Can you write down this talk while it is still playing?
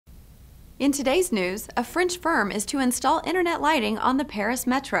In today's news, a French firm is to install internet lighting on the Paris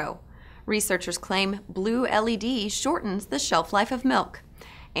metro. Researchers claim blue LED shortens the shelf life of milk.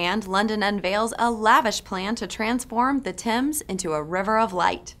 And London unveils a lavish plan to transform the Thames into a river of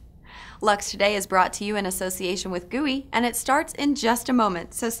light. Lux Today is brought to you in association with GUI, and it starts in just a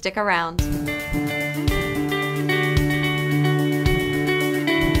moment, so stick around.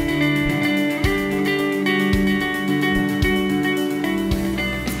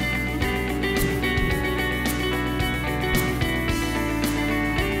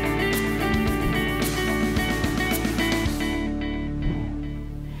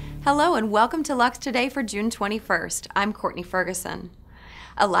 Hello and welcome to Lux Today for June 21st. I'm Courtney Ferguson.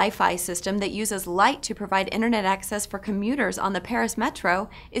 A LiFi system that uses light to provide internet access for commuters on the Paris metro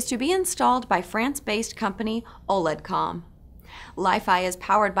is to be installed by France-based company Oledcomm. LiFi is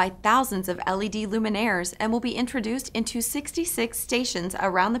powered by thousands of LED luminaires and will be introduced into 66 stations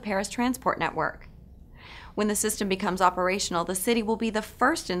around the Paris transport network. When the system becomes operational, the city will be the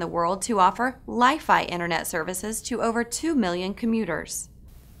first in the world to offer LiFi internet services to over 2 million commuters.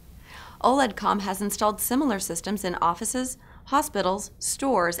 Oledcomm has installed similar systems in offices, hospitals,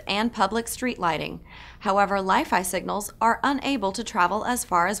 stores, and public street lighting. However, LiFi signals are unable to travel as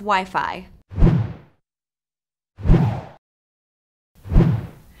far as Wi-Fi.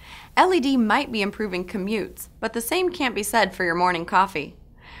 LED might be improving commutes, but the same can't be said for your morning coffee.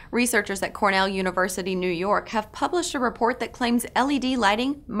 Researchers at Cornell University, New York have published a report that claims LED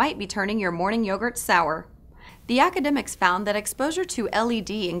lighting might be turning your morning yogurt sour. The academics found that exposure to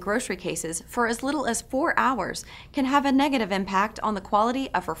LED in grocery cases for as little as 4 hours can have a negative impact on the quality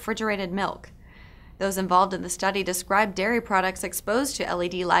of refrigerated milk. Those involved in the study described dairy products exposed to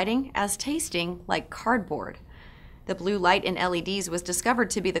LED lighting as tasting like cardboard. The blue light in LEDs was discovered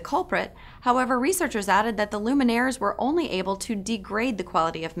to be the culprit. However, researchers added that the luminaires were only able to degrade the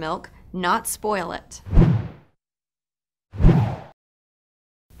quality of milk, not spoil it.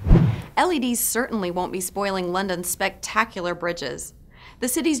 LEDs certainly won't be spoiling London's spectacular bridges. The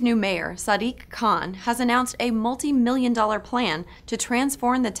city's new mayor, Sadiq Khan, has announced a multi-million-dollar plan to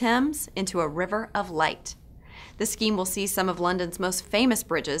transform the Thames into a river of light. The scheme will see some of London's most famous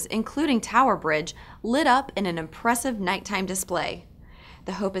bridges, including Tower Bridge, lit up in an impressive nighttime display.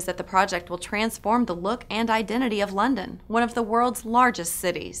 The hope is that the project will transform the look and identity of London, one of the world's largest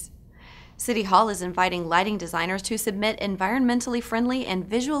cities. City Hall is inviting lighting designers to submit environmentally friendly and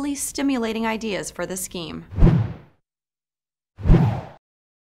visually stimulating ideas for the scheme.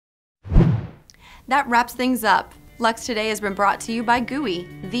 That wraps things up. Lux Today has been brought to you by GUI,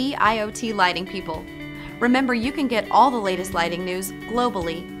 the IoT lighting people. Remember, you can get all the latest lighting news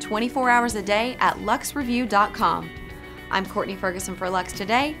globally 24 hours a day at luxreview.com. I'm Courtney Ferguson for Lux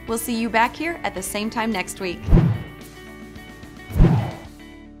Today. We'll see you back here at the same time next week.